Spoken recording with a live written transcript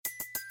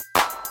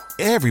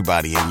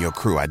Everybody in your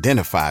crew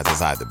identifies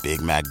as either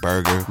Big Mac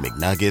Burger,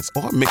 McNuggets,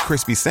 or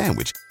McCrispy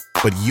Sandwich.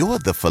 But you're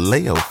the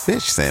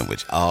Filet-O-Fish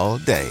Sandwich all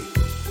day.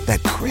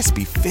 That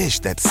crispy fish,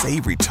 that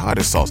savory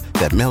tartar sauce,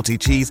 that melty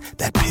cheese,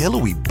 that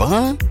pillowy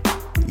bun.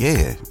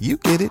 Yeah, you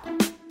get it.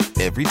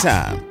 Every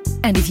time.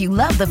 And if you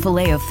love the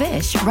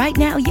Filet-O-Fish, right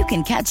now you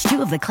can catch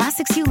two of the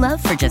classics you love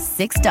for just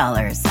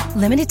 $6.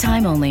 Limited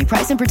time only.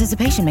 Price and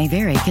participation may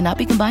vary. Cannot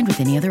be combined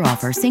with any other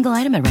offer. Single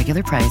item at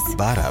regular price.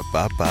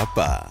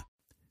 Ba-da-ba-ba-ba.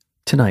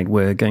 Tonight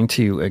we're going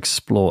to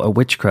explore a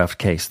witchcraft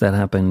case that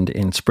happened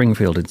in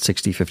Springfield in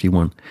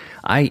 1651.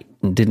 I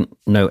didn't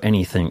know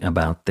anything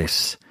about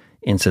this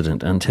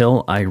incident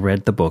until I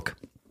read the book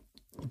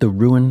The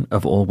Ruin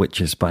of All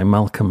Witches by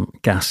Malcolm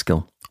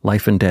Gaskill,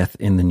 Life and Death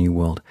in the New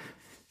World.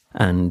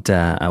 And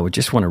I would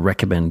just want to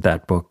recommend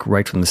that book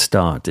right from the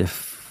start.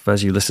 If,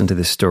 as you listen to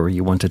this story,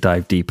 you want to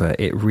dive deeper,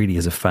 it really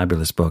is a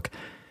fabulous book.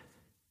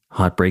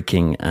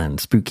 Heartbreaking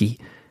and spooky,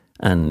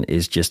 and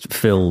is just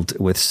filled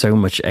with so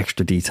much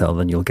extra detail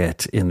than you'll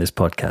get in this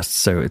podcast.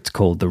 So it's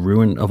called The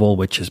Ruin of All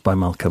Witches by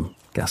Malcolm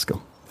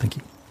Gaskill. Thank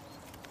you.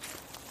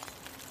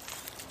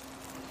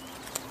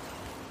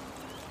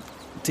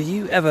 Do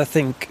you ever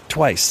think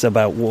twice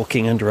about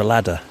walking under a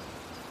ladder?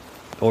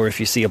 Or if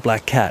you see a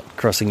black cat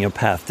crossing your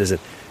path, does it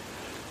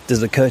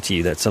occur to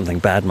you that something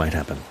bad might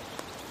happen?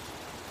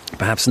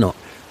 Perhaps not.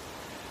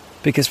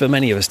 Because for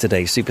many of us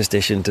today,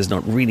 superstition does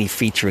not really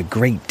feature a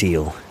great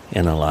deal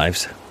in our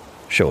lives.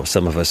 Sure,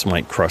 some of us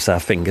might cross our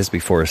fingers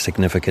before a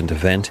significant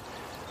event,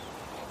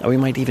 or we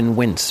might even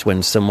wince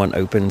when someone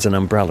opens an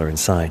umbrella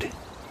inside.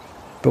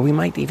 But we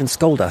might even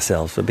scold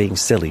ourselves for being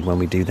silly when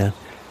we do that.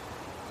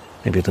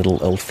 Maybe a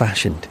little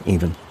old-fashioned,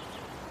 even.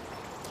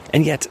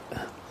 And yet,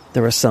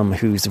 there are some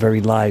whose very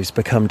lives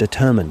become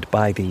determined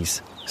by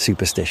these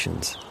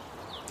superstitions.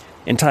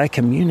 Entire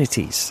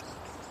communities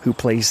who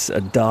place a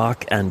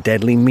dark and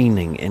deadly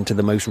meaning into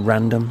the most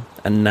random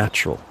and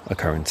natural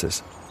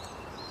occurrences.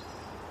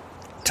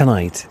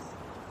 Tonight,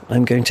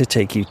 I'm going to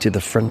take you to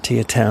the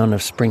frontier town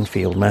of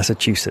Springfield,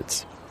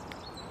 Massachusetts.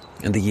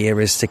 And the year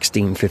is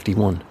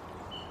 1651.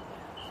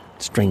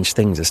 Strange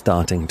things are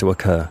starting to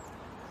occur.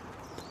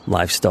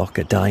 Livestock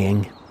are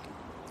dying,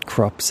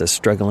 crops are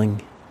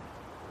struggling,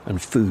 and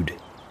food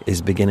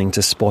is beginning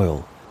to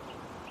spoil.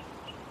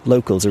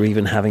 Locals are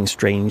even having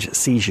strange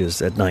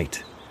seizures at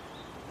night.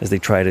 As they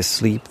try to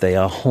sleep, they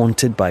are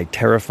haunted by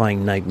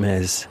terrifying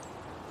nightmares.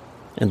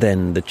 And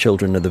then the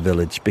children of the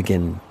village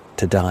begin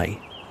to die.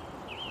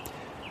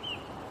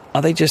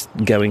 Are they just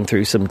going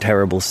through some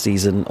terrible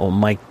season, or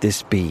might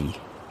this be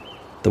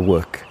the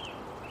work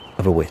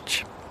of a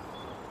witch?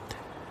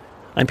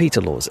 I'm Peter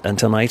Laws, and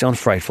tonight on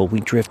Frightful we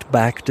drift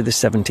back to the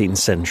 17th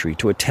century,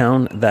 to a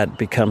town that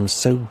becomes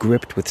so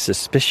gripped with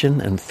suspicion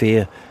and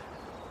fear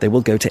they will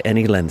go to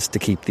any lengths to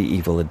keep the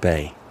evil at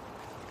bay.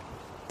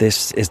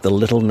 This is the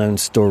little-known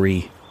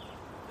story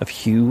of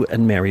Hugh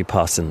and Mary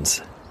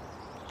Parsons,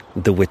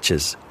 the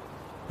witches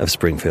of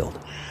Springfield.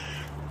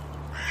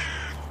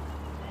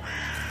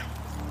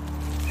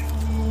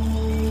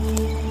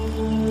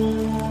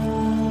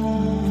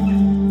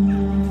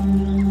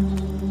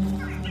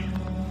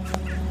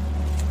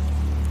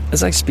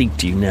 As I speak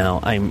to you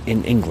now, I'm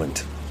in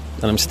England,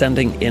 and I'm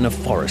standing in a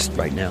forest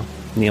right now,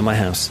 near my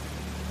house.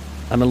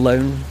 I'm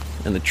alone,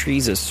 and the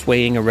trees are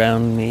swaying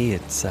around me.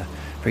 It's a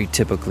very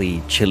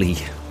typically chilly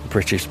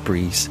British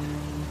breeze.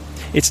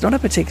 It's not a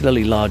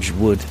particularly large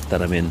wood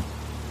that I'm in,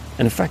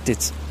 and in fact,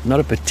 it's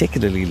not a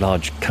particularly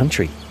large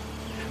country.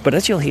 But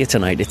as you'll hear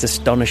tonight, it's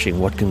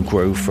astonishing what can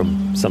grow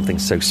from something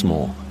so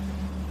small.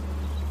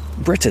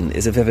 Britain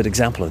is a vivid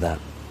example of that.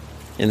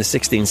 In the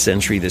 16th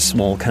century, this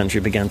small country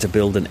began to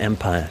build an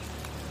empire,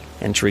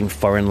 entering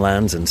foreign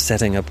lands and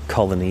setting up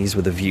colonies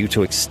with a view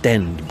to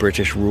extend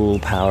British rule,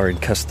 power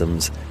and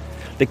customs.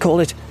 They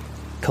call it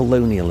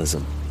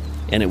colonialism,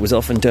 and it was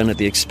often done at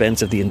the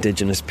expense of the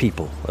indigenous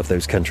people of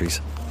those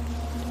countries.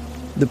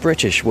 The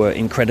British were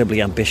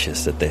incredibly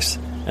ambitious at this,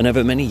 and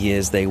over many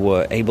years they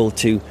were able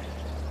to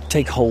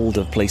take hold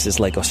of places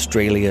like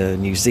Australia,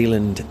 New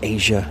Zealand,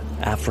 Asia,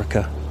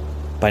 Africa.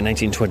 By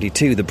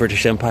 1922, the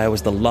British Empire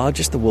was the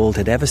largest the world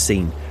had ever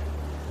seen,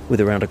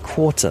 with around a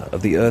quarter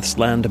of the Earth's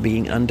land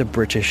being under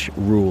British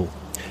rule.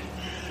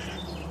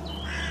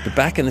 But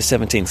back in the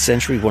 17th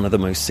century, one of the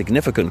most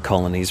significant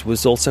colonies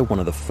was also one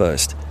of the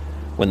first,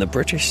 when the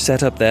British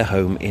set up their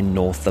home in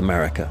North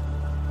America,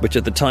 which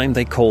at the time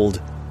they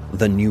called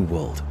the New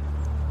World.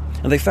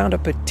 And they found a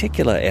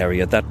particular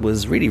area that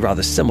was really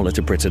rather similar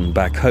to Britain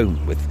back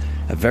home, with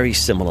a very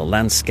similar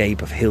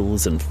landscape of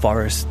hills and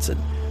forests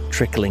and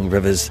trickling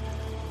rivers,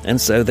 and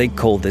so they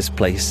called this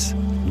place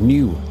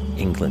New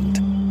England.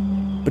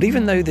 But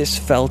even though this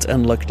felt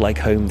and looked like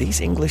home, these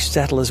English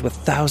settlers were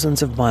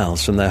thousands of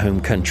miles from their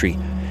home country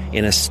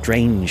in a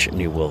strange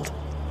new world.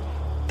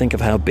 Think of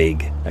how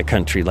big a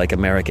country like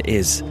America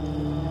is.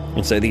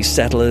 And so these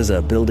settlers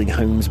are building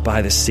homes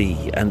by the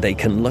sea, and they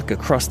can look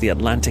across the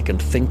Atlantic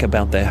and think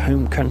about their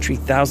home country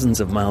thousands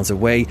of miles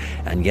away,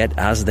 and yet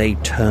as they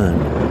turn,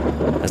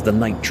 as the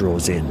night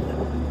draws in,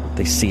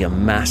 they see a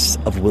mass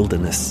of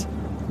wilderness.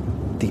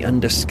 the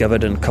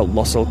undiscovered and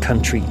colossal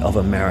country of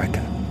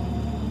America.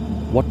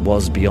 What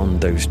was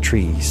beyond those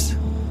trees?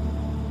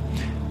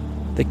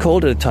 They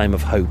called it a time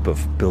of hope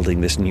of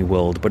building this new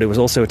world, but it was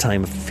also a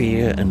time of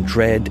fear and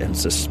dread and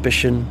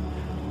suspicion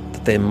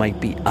that there might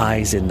be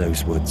eyes in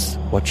those woods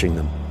watching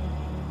them.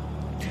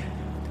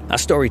 Our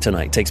story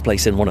tonight takes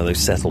place in one of those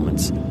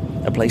settlements,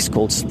 a place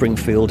called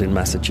Springfield in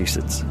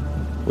Massachusetts,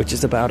 which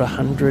is about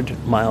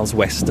 100 miles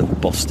west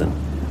of Boston.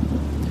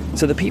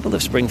 So the people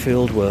of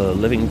Springfield were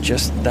living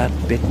just that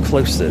bit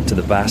closer to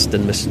the vast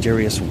and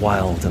mysterious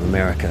wild of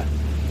America,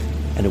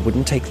 and it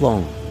wouldn't take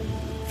long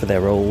for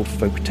their old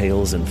folk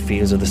tales and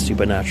fears of the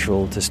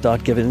supernatural to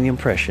start giving the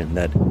impression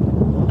that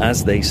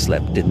as they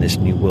slept in this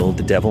new world,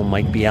 the devil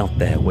might be out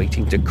there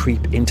waiting to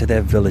creep into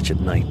their village at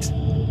night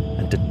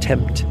and to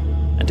tempt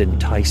and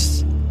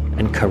entice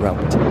and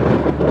corrupt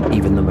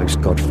even the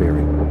most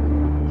God-fearing.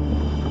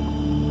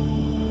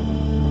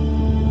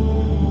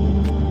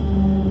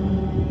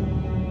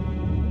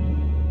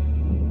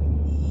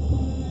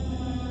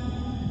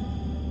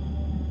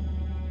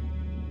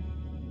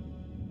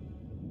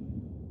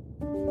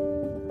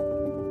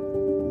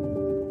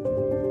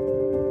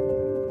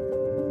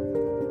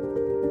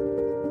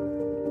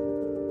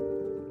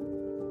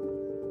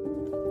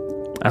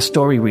 Our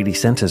story really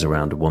centers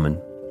around a woman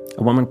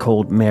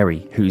called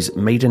Mary, whose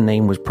maiden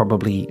name was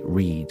probably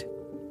Reed.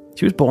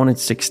 She was born in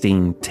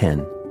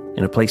 1610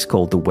 in a place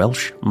called the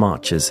Welsh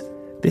Marches.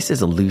 This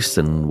is a loose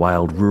and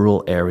wild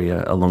rural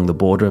area along the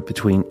border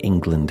between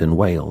England and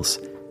Wales.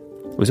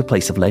 It was a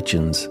place of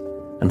legends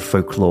and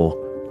folklore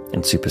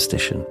and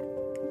superstition.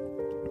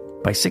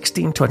 By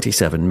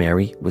 1627,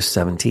 Mary was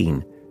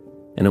 17,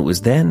 and it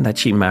was then that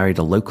she married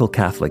a local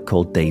Catholic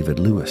called David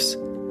Lewis.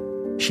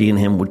 She and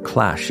him would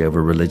clash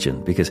over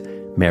religion because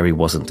Mary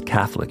wasn't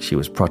Catholic, she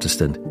was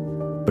Protestant.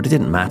 But it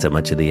didn't matter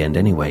much at the end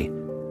anyway,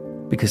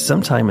 because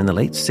sometime in the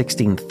late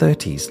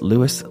 1630s,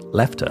 Lewis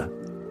left her.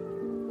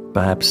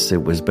 Perhaps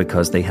it was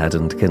because they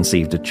hadn't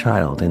conceived a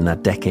child in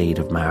that decade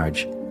of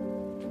marriage.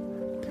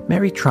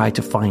 Mary tried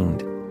to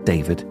find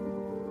David.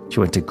 She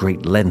went to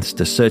great lengths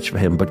to search for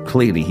him, but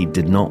clearly he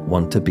did not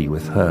want to be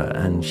with her,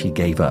 and she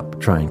gave up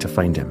trying to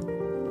find him.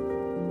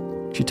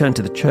 She turned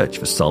to the church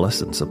for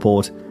solace and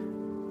support,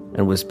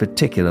 and was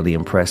particularly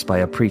impressed by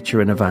a preacher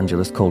and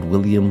evangelist called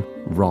William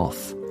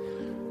Roth.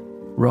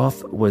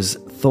 Roth was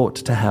thought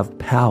to have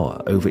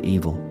power over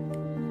evil.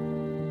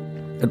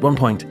 At one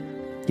point,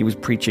 he was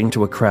preaching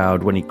to a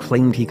crowd when he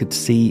claimed he could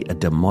see a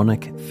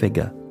demonic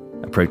figure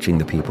approaching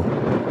the people.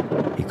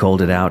 He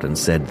called it out and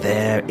said,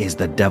 "There is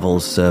the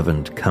devil's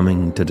servant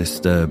coming to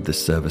disturb the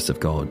service of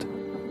God."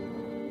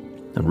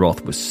 And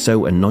Roth was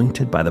so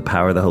anointed by the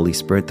power of the Holy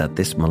Spirit that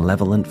this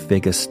malevolent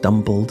figure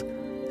stumbled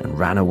and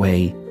ran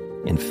away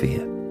in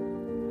fear.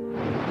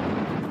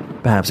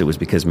 Perhaps it was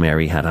because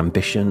Mary had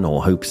ambition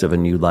or hopes of a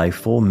new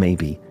life, or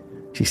maybe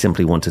she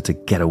simply wanted to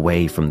get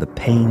away from the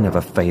pain of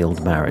a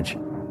failed marriage.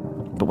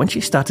 But when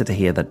she started to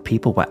hear that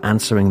people were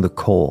answering the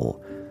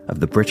call of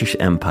the British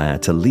Empire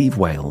to leave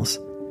Wales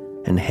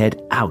and head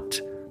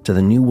out to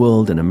the New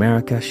World in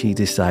America, she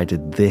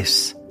decided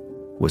this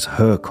was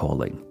her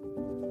calling.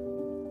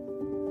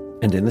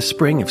 And in the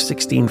spring of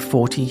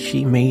 1640,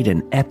 she made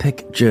an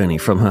epic journey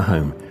from her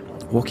home,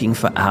 walking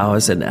for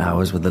hours and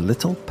hours with a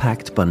little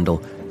packed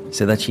bundle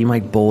so that she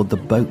might board the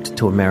boat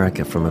to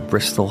America from a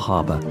Bristol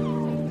harbor.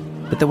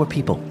 But there were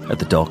people at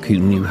the dock who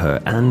knew her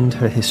and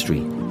her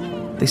history.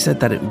 They said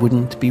that it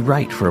wouldn't be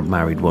right for a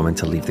married woman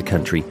to leave the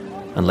country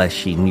unless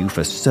she knew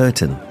for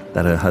certain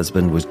that her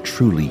husband was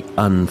truly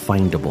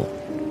unfindable.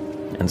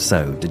 And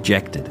so,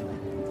 dejected,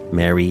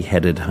 Mary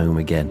headed home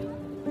again.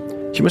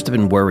 She must have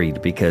been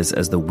worried because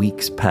as the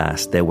weeks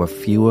passed, there were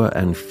fewer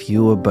and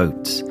fewer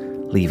boats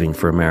leaving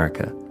for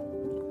America.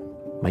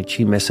 Might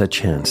she miss her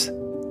chance?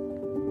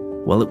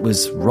 Well, it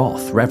was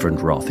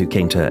Reverend Roth, who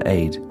came to her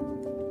aid.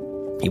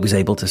 He was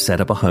able to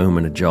set up a home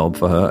and a job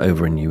for her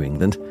over in New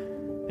England,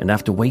 and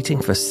after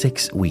waiting for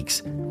 6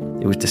 weeks,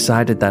 it was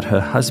decided that her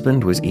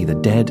husband was either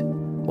dead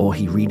or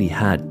he really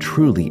had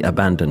truly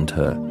abandoned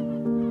her.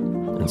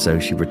 And so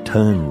she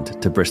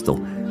returned to Bristol,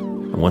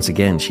 and once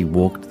again she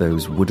walked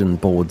those wooden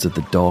boards at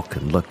the dock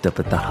and looked up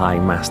at the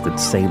high-masted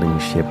sailing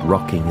ship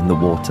rocking in the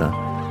water.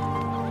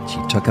 She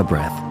took a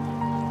breath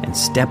and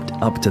stepped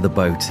up to the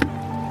boat,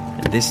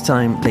 and this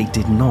time they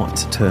did not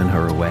turn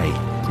her away.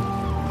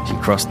 She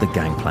crossed the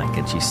gangplank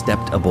and she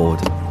stepped aboard,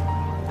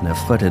 and her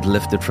foot had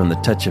lifted from the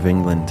touch of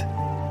England,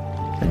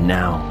 and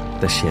now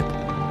the ship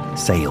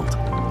sailed.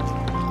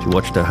 She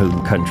watched her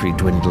home country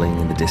dwindling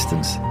in the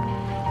distance,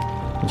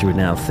 and she would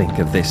now think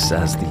of this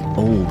as the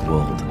old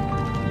world.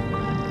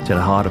 She had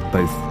a heart of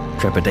both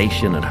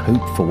trepidation and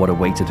hope for what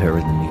awaited her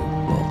in the new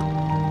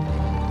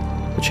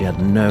world. But she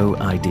had no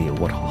idea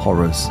what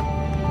horrors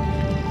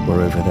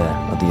were over there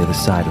on the other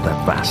side of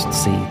that vast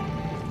sea.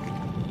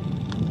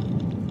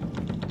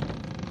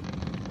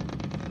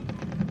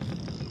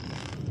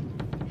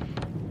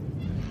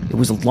 It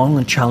was a long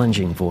and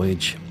challenging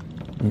voyage,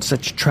 and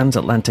such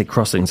transatlantic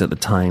crossings at the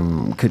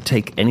time could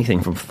take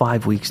anything from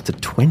 5 weeks to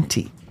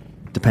 20,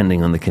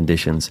 depending on the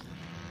conditions.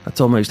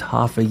 That's almost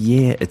half a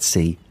year at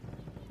sea.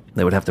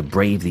 They would have to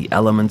brave the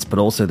elements, but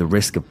also the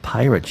risk of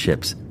pirate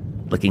ships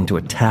looking to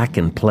attack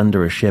and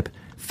plunder a ship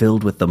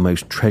filled with the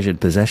most treasured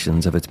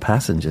possessions of its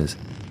passengers.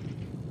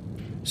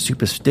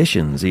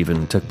 Superstitions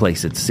even took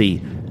place at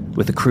sea,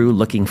 with the crew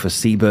looking for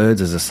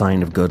seabirds as a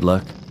sign of good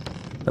luck,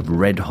 of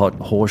red-hot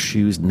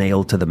horseshoes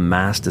nailed to the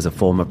mast as a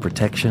form of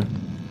protection.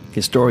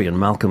 Historian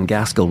Malcolm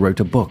Gaskell wrote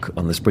a book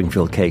on the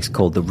Springfield case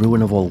called The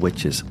Ruin of All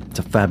Witches. It's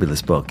a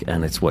fabulous book,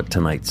 and it's what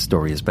tonight's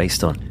story is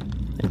based on.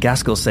 And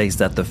Gaskell says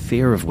that the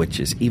fear of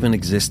witches even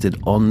existed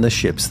on the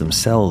ships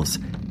themselves.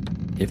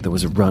 If there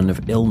was a run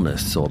of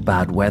illness or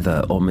bad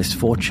weather or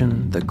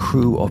misfortune, the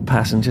crew or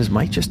passengers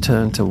might just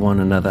turn to one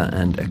another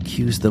and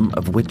accuse them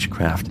of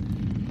witchcraft.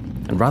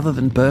 And rather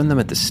than burn them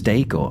at the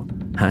stake or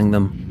hang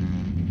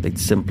them, they'd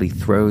simply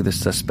throw the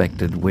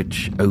suspected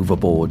witch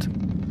overboard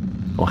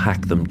or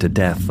hack them to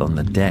death on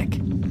the deck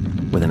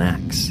with an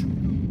axe.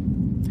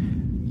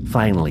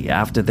 Finally,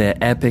 after their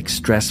epic,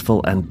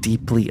 stressful, and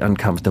deeply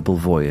uncomfortable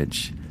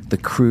voyage, the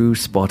crew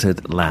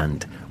spotted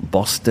land.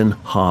 Boston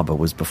Harbor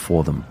was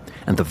before them,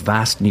 and the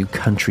vast new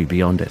country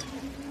beyond it.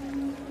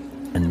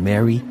 And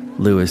Mary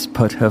Lewis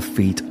put her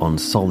feet on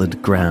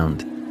solid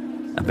ground,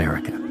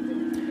 America.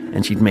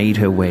 And she'd made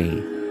her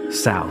way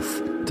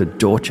south to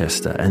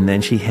Dorchester, and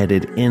then she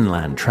headed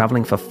inland,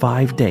 traveling for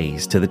 5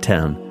 days to the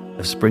town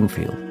of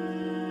Springfield.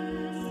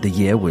 The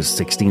year was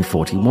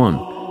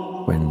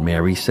 1641, when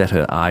Mary set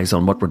her eyes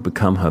on what would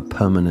become her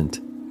permanent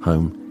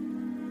home.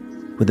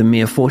 With a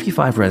mere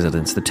 45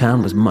 residents, the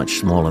town was much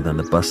smaller than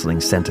the bustling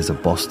centers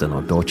of Boston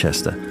or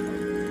Dorchester.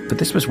 But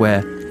this was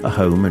where a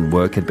home and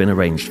work had been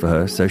arranged for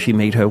her, so she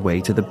made her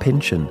way to the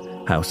Pynchon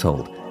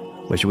household,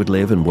 where she would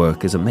live and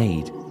work as a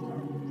maid.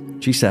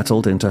 She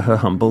settled into her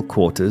humble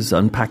quarters,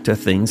 unpacked her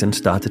things, and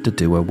started to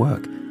do her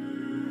work.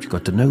 She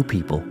got to know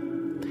people,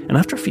 and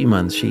after a few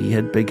months she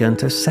had begun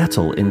to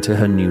settle into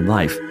her new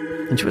life,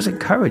 and she was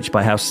encouraged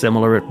by how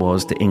similar it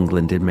was to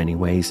England in many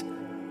ways,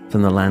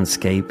 from the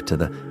landscape to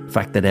the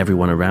fact that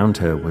everyone around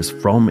her was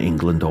from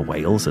England or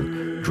Wales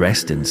and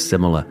dressed in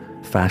similar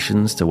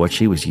fashions to what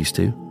she was used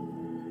to.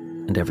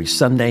 And every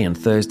Sunday and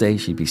Thursday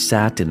she'd be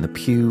sat in the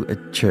pew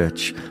at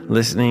church,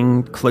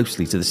 listening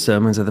closely to the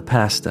sermons of the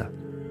pastor.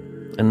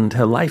 And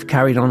her life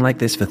carried on like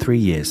this for 3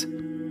 years,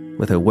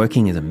 with her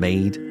working as a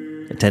maid,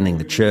 attending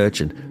the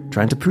church, and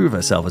trying to prove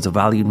herself as a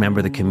valued member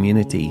of the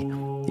community,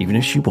 even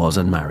if she was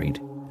unmarried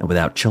and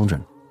without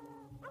children.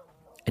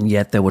 And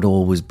yet there would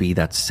always be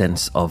that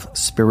sense of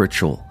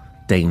spiritual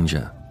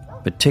danger,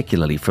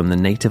 particularly from the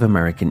Native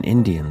American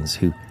Indians,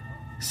 who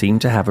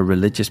seemed to have a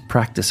religious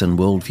practice and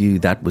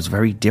worldview that was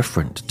very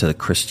different to the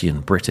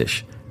Christian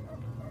British.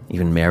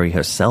 Even Mary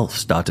herself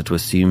started to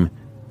assume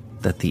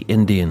that the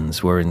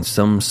Indians were in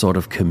some sort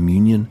of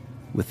communion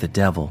with the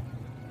devil.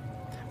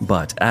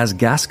 But as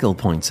Gaskell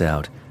points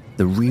out,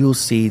 the real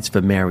seeds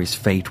for Mary's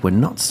fate were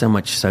not so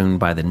much sown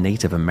by the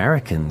Native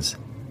Americans.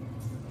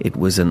 It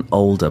was an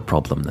older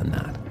problem than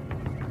that.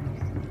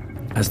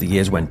 As the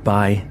years went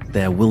by,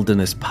 their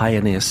wilderness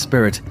pioneer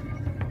spirit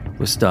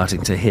was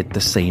starting to hit the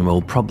same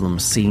old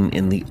problems seen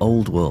in the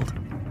Old World.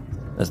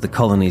 As the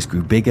colonies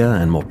grew bigger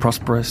and more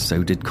prosperous,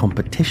 so did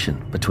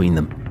competition between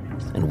them.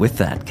 And with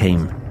that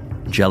came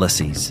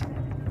jealousies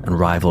and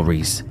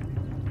rivalries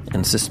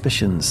and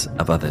suspicions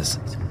of others.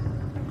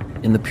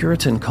 In the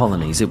Puritan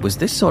colonies, it was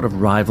this sort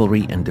of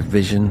rivalry and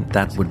division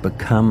that would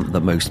become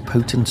the most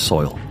potent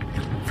soil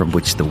from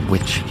which the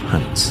witch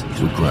hunts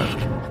would grow.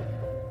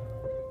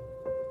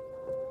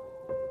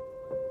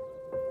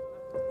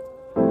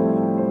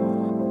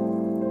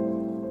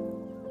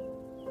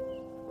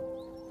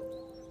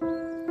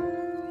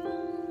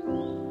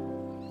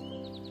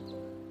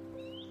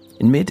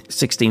 In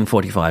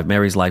mid-1645,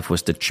 Mary's life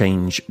was to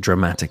change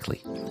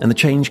dramatically, and the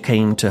change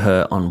came to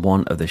her on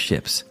one of the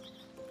ships.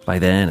 By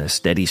then, a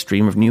steady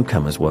stream of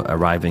newcomers were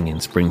arriving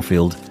in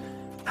Springfield,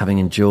 having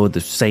endured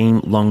the same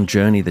long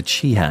journey that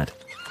she had.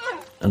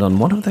 And on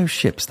one of those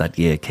ships that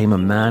year came a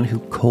man who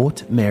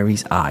caught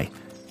Mary's eye.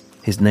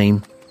 His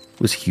name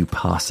was Hugh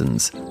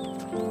Parsons.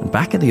 And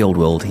back in the Old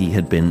World, he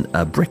had been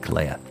a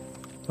bricklayer,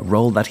 a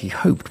role that he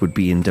hoped would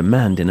be in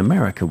demand in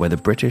America, where the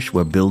British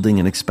were building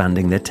and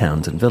expanding their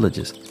towns and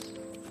villages.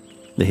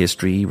 The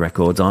history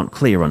records aren't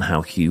clear on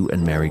how Hugh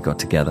and Mary got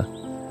together,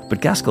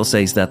 but Gaskell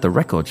says that the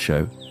records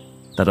show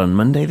that on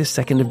Monday the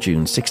 2nd of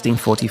June,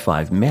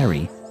 1645,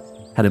 Mary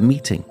had a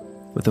meeting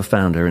with the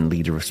founder and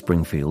leader of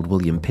Springfield,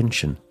 William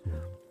Pynchon.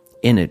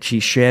 In it, she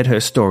shared her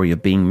story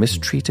of being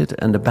mistreated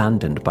and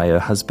abandoned by her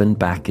husband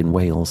back in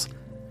Wales,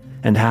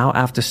 and how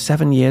after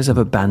 7 years of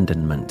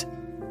abandonment,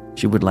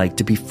 she would like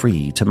to be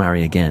free to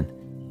marry again.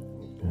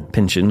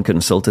 Pynchon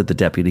consulted the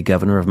deputy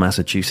governor of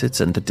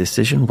Massachusetts, and the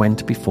decision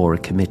went before a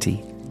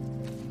committee.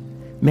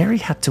 Mary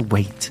had to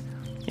wait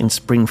in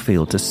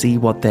Springfield to see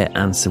what their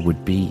answer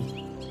would be.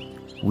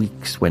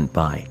 Weeks went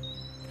by,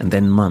 and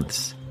then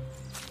months.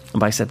 And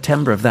by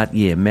September of that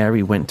year,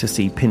 Mary went to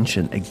see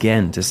Pynchon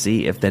again to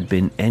see if there'd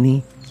been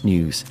any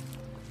news.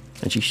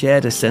 And she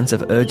shared a sense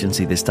of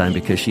urgency this time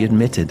because she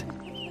admitted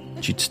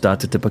she'd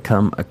started to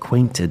become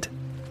acquainted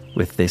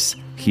with this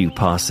Hugh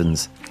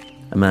Parsons,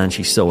 a man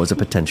she saw as a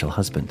potential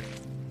husband.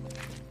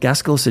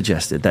 Gaskell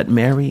suggested that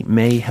Mary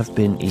may have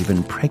been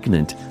even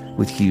pregnant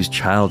with Hugh's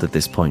child at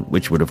this point,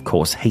 which would of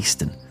course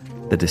hasten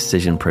the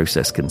decision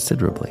process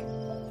considerably.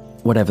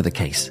 Whatever the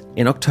case,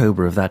 in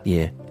October of that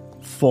year,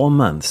 4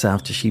 months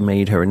after she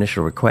made her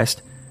initial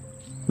request,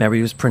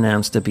 Mary was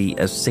pronounced to be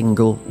a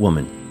single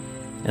woman,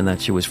 and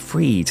that she was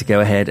free to go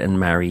ahead and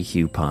marry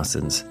Hugh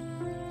Parsons.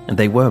 And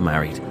they were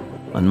married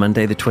on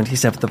Monday the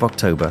 27th of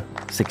October,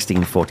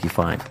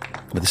 1645,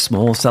 with a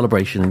small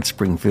celebration in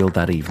Springfield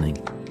that evening.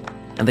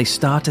 And they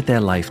started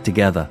their life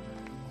together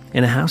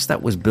in a house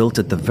that was built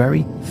at the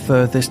very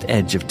furthest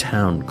edge of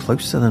town,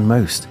 closer than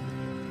most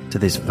to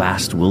this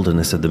vast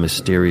wilderness of the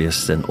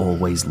mysterious and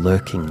always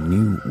lurking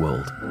New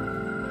World.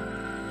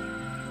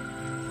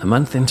 A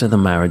month into the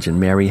marriage, and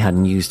Mary had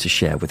news to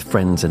share with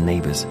friends and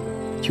neighbors.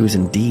 She was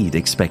indeed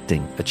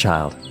expecting a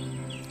child.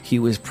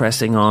 Hugh was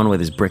pressing on with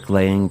his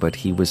bricklaying, but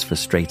he was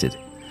frustrated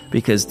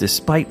because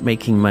despite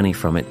making money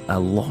from it, a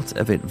lot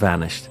of it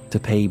vanished to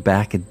pay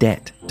back a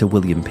debt to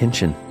William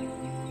Pynchon,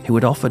 who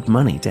had offered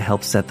money to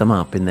help set them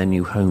up in their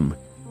new home.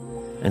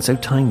 And so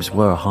times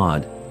were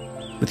hard,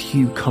 with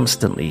Hugh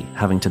constantly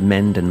having to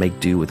mend and make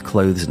do with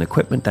clothes and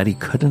equipment that he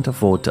couldn't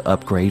afford to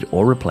upgrade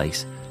or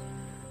replace.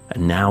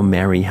 And now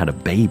Mary had a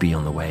baby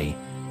on the way,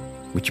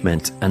 which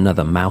meant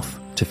another mouth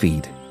to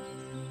feed.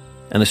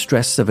 And the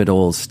stress of it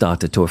all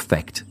started to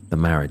affect the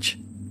marriage.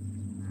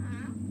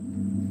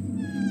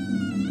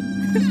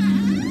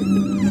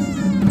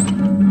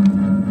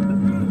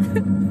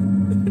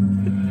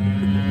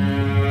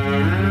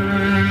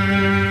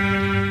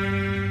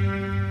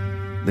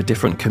 The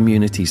different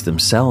communities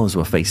themselves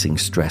were facing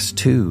stress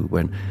too,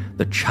 when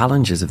the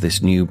challenges of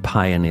this new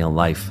pioneer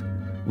life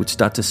would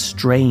start to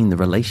strain the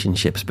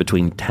relationships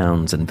between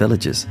towns and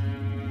villages.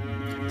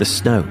 The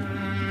snow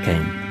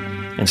came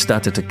and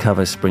started to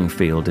cover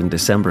Springfield in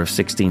December of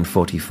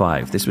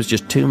 1645. This was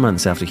just 2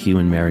 months after Hugh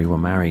and Mary were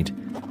married,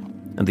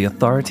 and the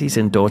authorities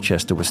in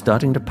Dorchester were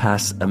starting to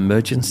pass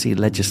emergency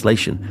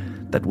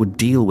legislation that would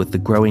deal with the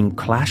growing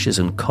clashes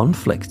and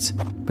conflicts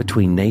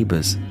between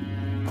neighbors.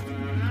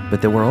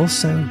 But there were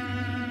also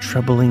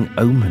troubling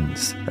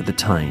omens at the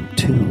time,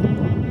 too.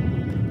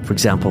 For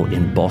example,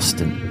 in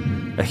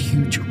Boston, a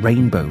huge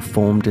rainbow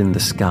formed in the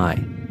sky,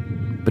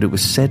 but it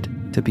was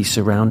said to be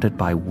surrounded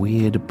by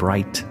weird,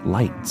 bright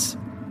lights.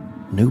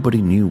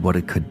 Nobody knew what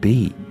it could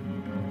be,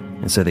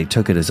 and so they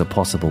took it as a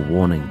possible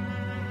warning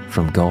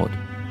from God.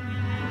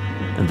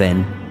 And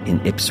then,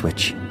 in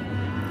Ipswich,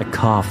 a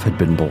calf had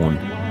been born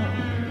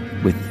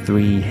with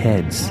 3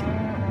 heads.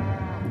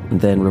 And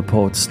then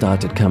reports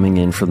started coming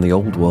in from the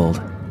old world,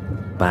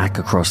 back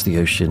across the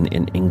ocean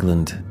in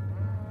England,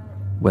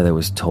 where there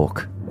was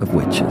talk of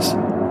witches.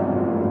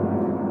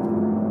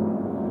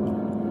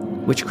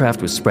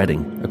 Witchcraft was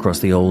spreading across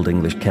the old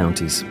English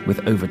counties,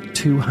 with over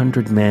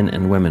 200 men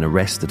and women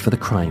arrested for the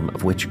crime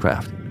of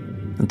witchcraft.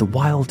 And the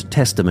wild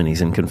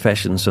testimonies and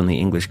confessions from the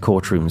English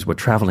courtrooms were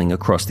traveling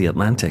across the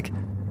Atlantic,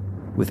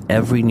 with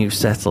every new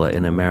settler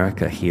in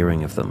America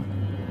hearing of them.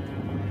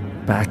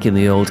 Back in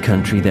the old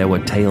country, there were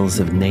tales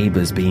of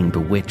neighbors being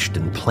bewitched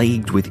and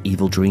plagued with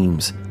evil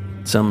dreams.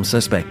 Some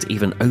suspects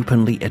even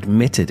openly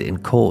admitted in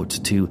court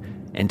to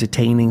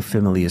entertaining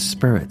familiar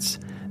spirits,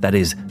 that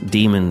is,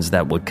 demons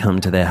that would come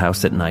to their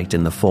house at night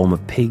in the form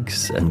of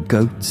pigs and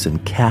goats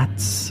and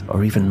cats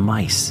or even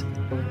mice,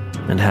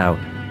 and how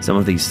some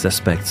of these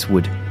suspects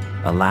would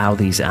allow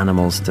these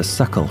animals to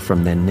suckle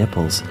from their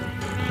nipples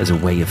as a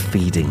way of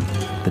feeding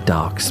the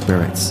dark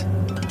spirits.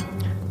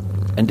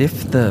 And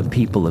if the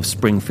people of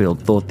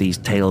Springfield thought these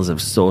tales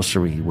of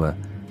sorcery were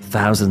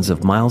thousands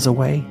of miles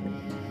away,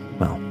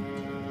 well,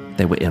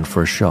 they were in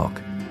for a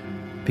shock.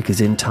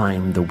 Because in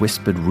time, the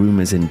whispered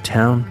rumors in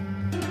town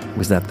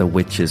was that the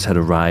witches had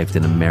arrived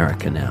in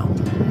America now,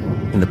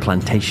 in the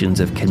plantations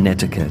of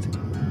Connecticut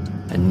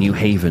and New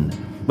Haven,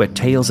 where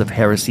tales of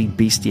heresy,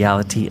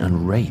 bestiality,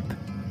 and rape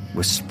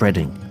were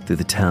spreading through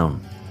the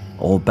town,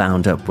 all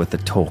bound up with the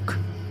talk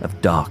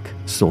of dark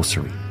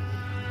sorcery.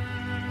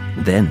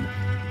 Then,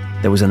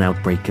 there was an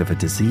outbreak of a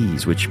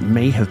disease which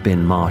may have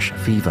been marsh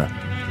fever,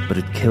 but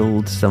it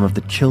killed some of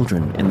the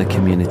children in the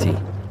community.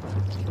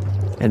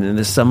 And in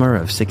the summer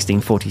of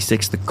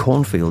 1646, the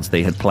cornfields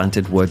they had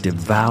planted were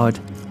devoured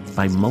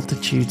by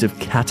multitudes of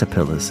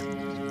caterpillars.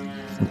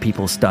 And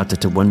people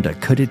started to wonder,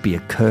 could it be a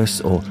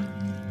curse, or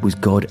was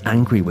God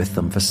angry with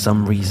them for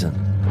some reason?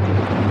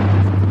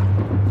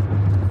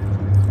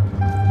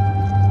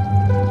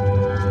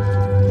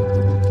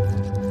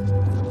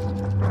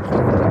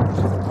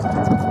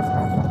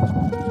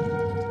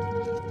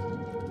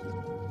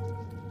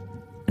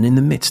 And in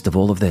the midst of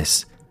all of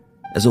this,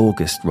 as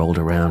August rolled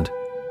around,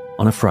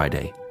 on a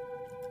Friday,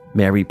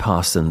 Mary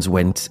Parsons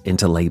went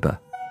into labor,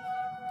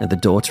 and the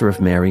daughter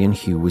of Mary and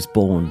Hugh was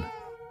born.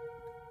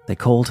 They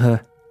called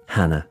her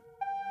Hannah,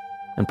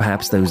 and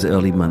perhaps those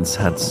early months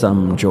had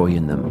some joy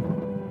in them.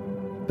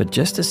 But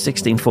just as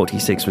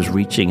 1646 was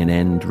reaching an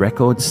end,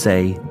 records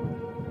say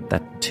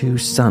that 2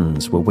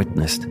 suns were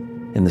witnessed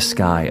in the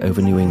sky over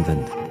New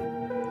England.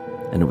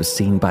 and it was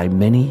seen by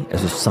many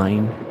as a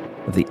sign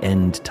of the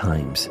end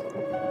times.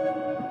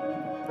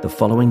 The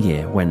following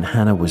year, when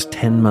Hannah was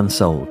 10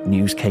 months old,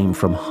 news came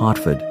from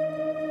Hartford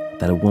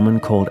that a woman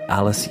called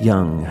Alice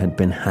Young had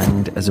been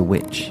hanged as a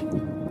witch.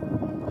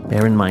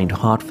 Bear in mind,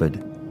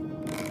 Hartford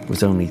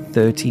was only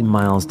 30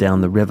 miles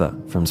down the river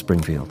from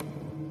Springfield.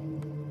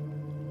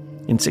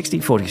 In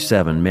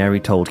 1647, Mary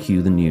told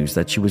Hugh the news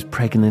that she was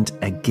pregnant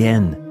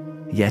again,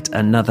 yet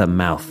another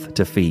mouth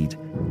to feed.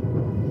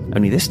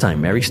 Only this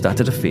time, Mary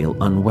started to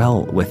feel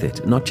unwell with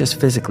it, not just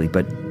physically,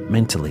 but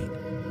mentally.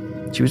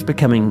 She was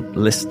becoming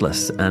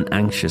listless and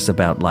anxious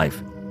about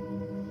life.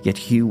 Yet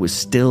Hugh was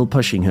still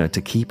pushing her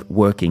to keep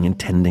working and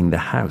tending the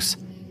house.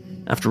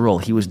 After all,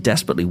 he was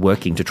desperately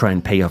working to try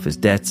and pay off his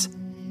debts,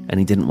 and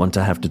he didn't want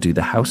to have to do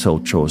the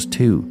household chores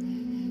too.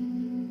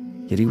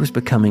 Yet he was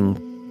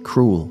becoming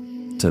cruel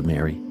to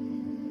Mary.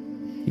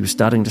 He was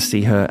starting to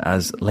see her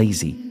as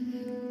lazy.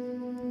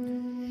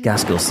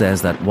 Gaskell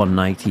says that one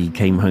night he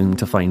came home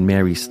to find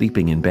Mary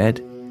sleeping in bed,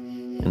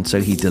 and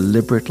so he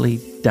deliberately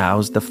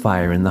doused the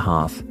fire in the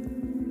hearth,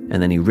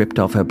 and then he ripped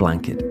off her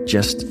blanket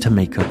just to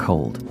make her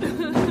cold.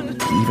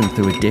 He even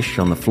threw a dish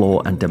on the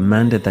floor and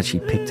demanded that she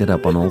picked it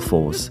up on all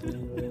fours.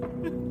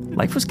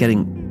 Life was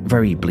getting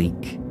very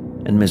bleak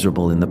and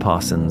miserable in the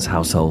Parsons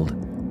household,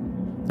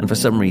 and for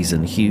some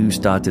reason Hugh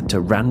started to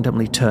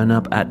randomly turn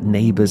up at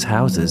neighbors'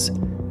 houses.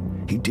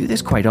 He'd do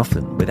this quite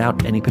often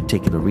without any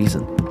particular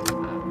reason.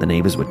 The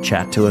neighbors would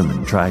chat to him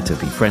and try to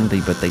be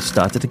friendly, but they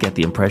started to get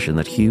the impression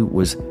that Hugh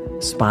was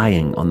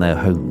spying on their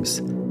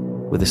homes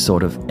with a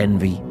sort of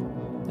envy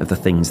of the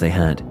things they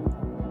had.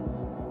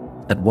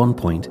 At one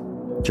point,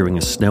 during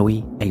a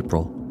snowy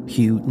April,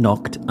 Hugh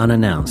knocked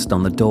unannounced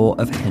on the door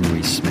of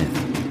Henry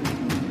Smith.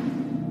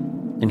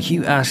 And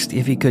Hugh asked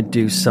if he could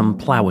do some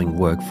plowing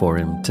work for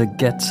him to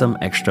get some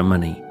extra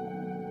money.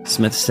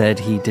 Smith said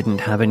he didn't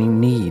have any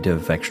need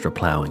of extra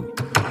plowing,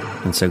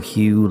 and so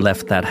Hugh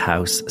left that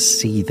house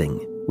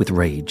seething with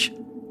rage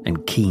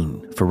and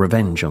keen for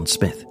revenge on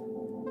Smith.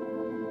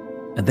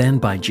 And then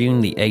by June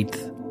the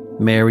 8th,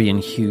 Mary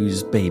and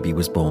Hugh's baby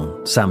was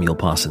born, Samuel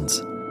Parsons.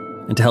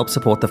 And to help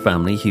support the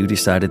family, Hugh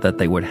decided that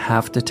they would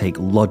have to take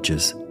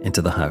lodgers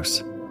into the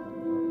house.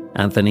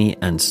 Anthony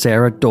and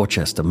Sarah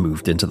Dorchester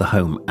moved into the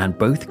home, and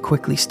both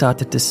quickly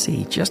started to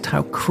see just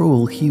how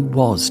cruel Hugh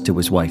was to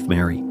his wife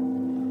Mary.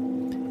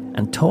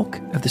 And talk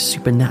of the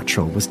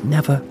supernatural was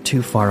never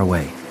too far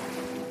away.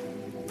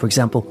 For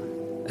example,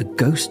 a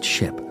ghost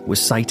ship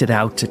was sighted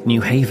out at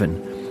New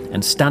Haven,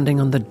 and standing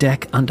on the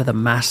deck under the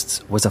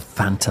masts was a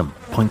phantom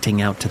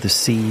pointing out to the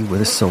sea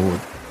with a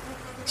sword.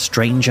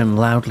 Strange and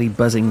loudly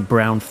buzzing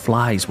brown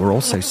flies were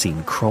also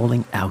seen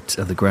crawling out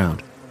of the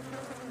ground.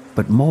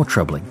 But more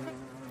troubling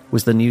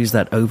was the news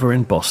that over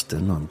in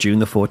Boston on June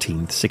the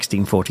 14th,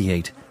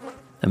 1648,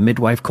 a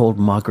midwife called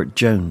Margaret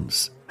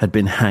Jones had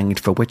been hanged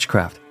for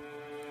witchcraft.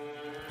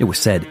 It was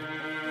said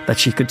that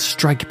she could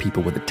strike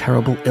people with a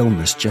terrible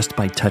illness just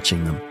by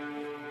touching them.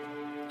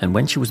 And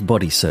when she was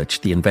body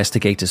searched, the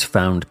investigators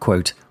found,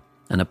 quote,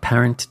 an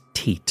apparent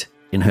teat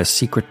in her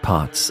secret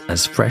parts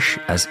as fresh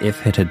as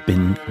if it had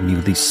been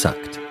newly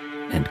sucked,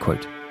 end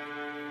quote.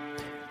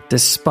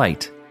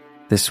 Despite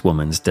this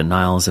woman's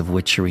denials of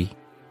witchery,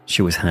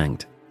 she was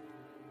hanged.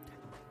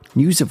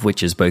 News of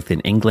witches both in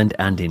England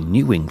and in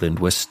New England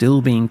were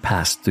still being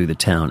passed through the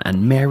town,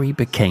 and Mary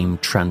became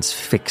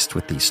transfixed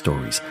with these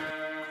stories,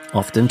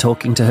 often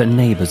talking to her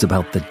neighbors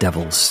about the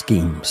devil's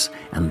schemes.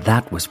 And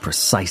that was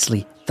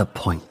precisely the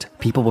point.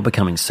 People were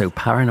becoming so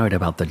paranoid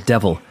about the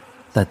devil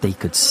that they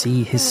could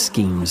see his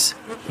schemes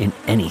in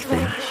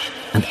anything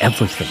and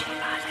everything.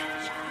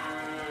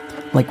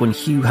 Like when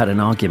Hugh had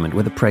an argument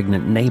with a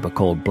pregnant neighbor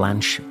called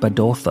Blanche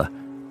Badortha,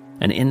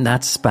 and in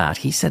that spat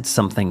he said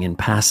something in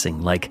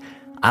passing like,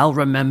 "I'll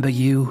remember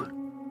you."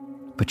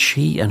 But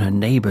she and her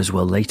neighbors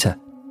were later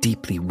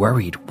deeply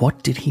worried.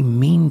 What did he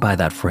mean by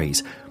that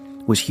phrase?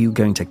 Was Hugh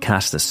going to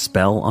cast a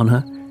spell on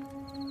her?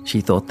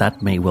 She thought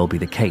that may well be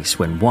the case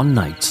when one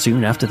night,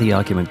 soon after the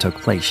argument took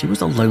place, she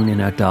was alone in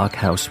her dark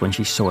house when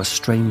she saw a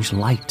strange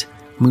light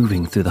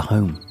moving through the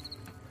home.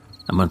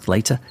 A month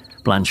later,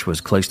 Blanche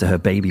was close to her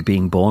baby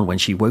being born when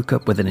she woke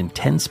up with an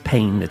intense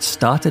pain that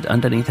started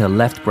underneath her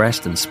left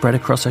breast and spread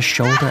across her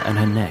shoulder and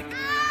her neck.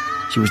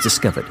 She was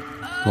discovered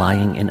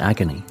lying in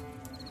agony.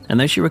 And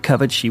though she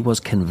recovered, she was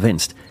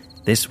convinced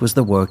this was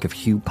the work of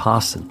Hugh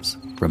Parsons,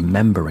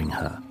 remembering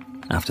her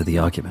after the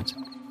argument.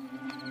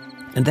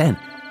 And then,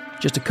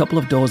 just a couple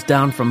of doors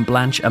down from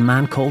Blanche, a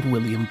man called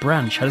William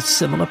Branch had a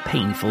similar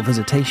painful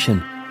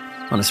visitation.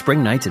 On a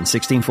spring night in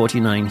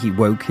 1649, he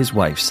woke his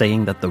wife,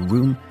 saying that the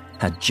room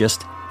had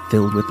just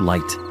filled with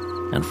light,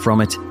 and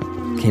from it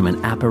came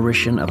an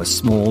apparition of a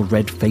small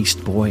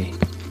red-faced boy.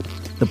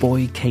 The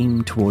boy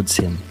came towards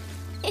him,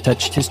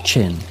 touched his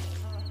chin,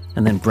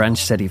 and then Branch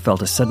said he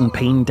felt a sudden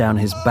pain down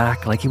his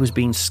back like he was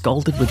being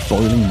scalded with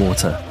boiling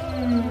water.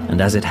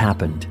 And as it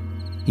happened,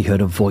 he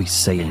heard a voice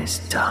say, "It is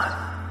done.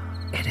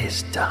 It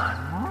is done."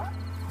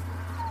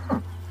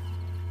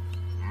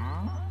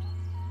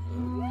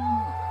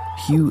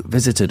 Hugh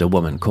visited a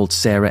woman called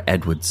Sarah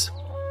Edwards.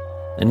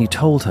 and he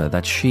told her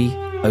that she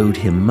owed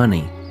him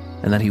money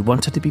and that he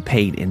wanted to be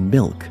paid in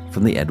milk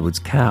from the Edwards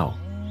cow.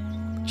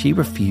 She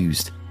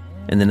refused,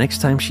 and the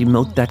next time she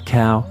milked that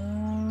cow,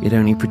 it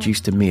only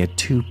produced a mere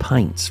 2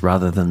 pints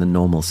rather than the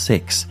normal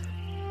 6,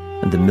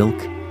 and the milk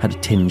had a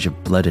tinge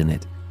of blood in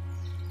it.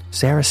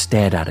 Sarah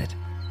stared at it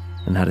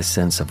and had a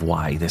sense of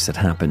why this had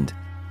happened.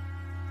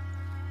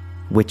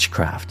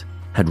 Witchcraft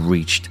had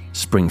reached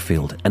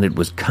Springfield, and it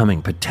was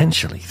coming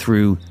potentially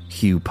through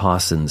Hugh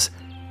Parsons.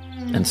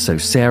 And so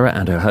Sarah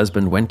and her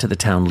husband went to the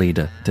town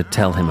leader to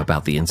tell him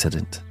about the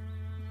incident.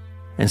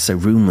 And so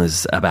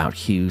rumors about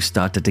Hugh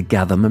started to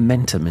gather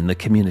momentum in the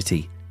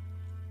community.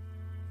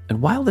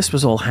 And while this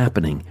was all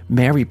happening,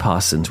 Mary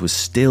Parsons was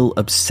still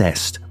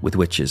obsessed with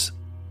witches.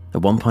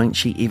 At one point,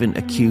 she even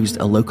accused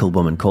a local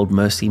woman called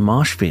Mercy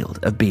Marshfield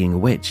of being a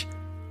witch.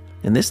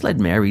 And this led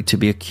Mary to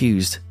be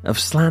accused of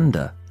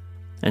slander.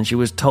 And she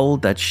was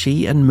told that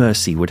she and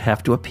Mercy would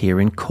have to appear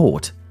in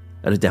court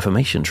at a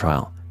defamation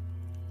trial.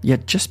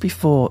 Yet just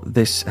before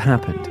this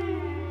happened,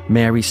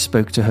 Mary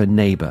spoke to her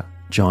neighbor,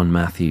 John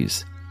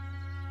Matthews.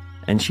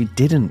 And she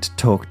didn't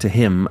talk to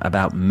him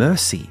about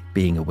Mercy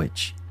being a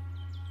witch,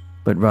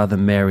 but rather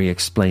Mary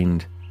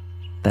explained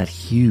that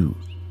Hugh,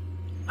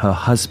 her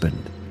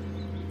husband,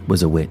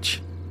 was a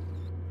witch.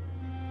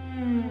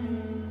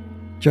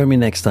 Join me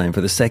next time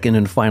for the second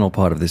and final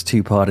part of this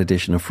 2-part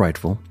edition of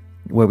Frightful,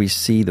 where we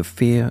see the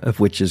fear of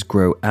witches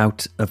grow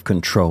out of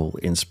control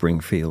in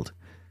Springfield.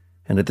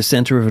 And at the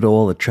center of it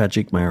all, a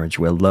tragic marriage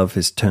where love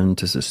is turned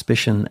to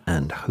suspicion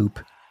and hope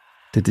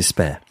to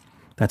despair.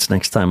 That's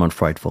next time on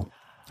Frightful.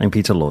 I'm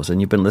Peter Laws,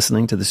 and you've been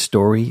listening to the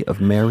story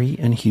of Mary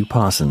and Hugh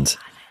Parsons,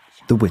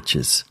 the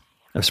witches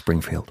of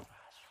Springfield.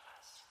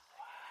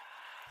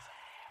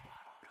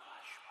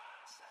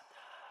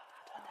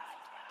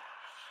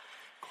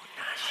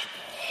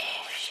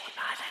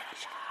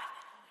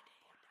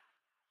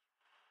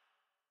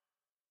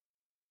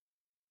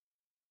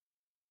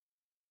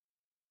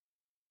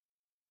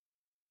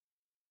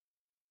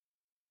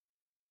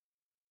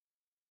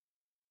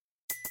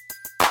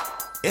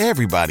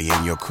 Everybody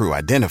in your crew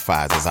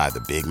identifies as either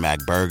Big Mac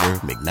Burger,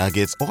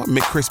 McNuggets, or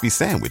McCrispy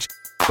Sandwich.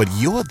 But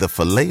you're the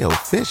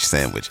Filet-O-Fish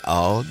Sandwich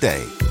all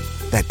day.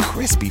 That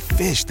crispy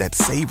fish, that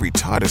savory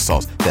tartar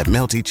sauce, that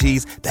melty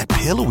cheese, that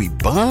pillowy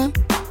bun.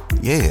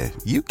 Yeah,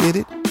 you get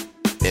it.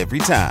 Every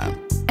time.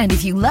 And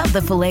if you love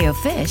the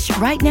Filet-O-Fish,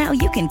 right now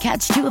you can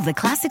catch 2 of the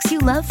classics you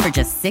love for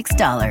just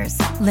 $6.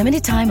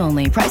 Limited time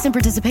only. Price and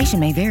participation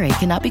may vary.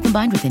 Cannot be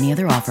combined with any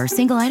other offer.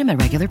 Single item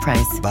at regular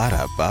price.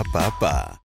 Ba-da-ba-ba-ba.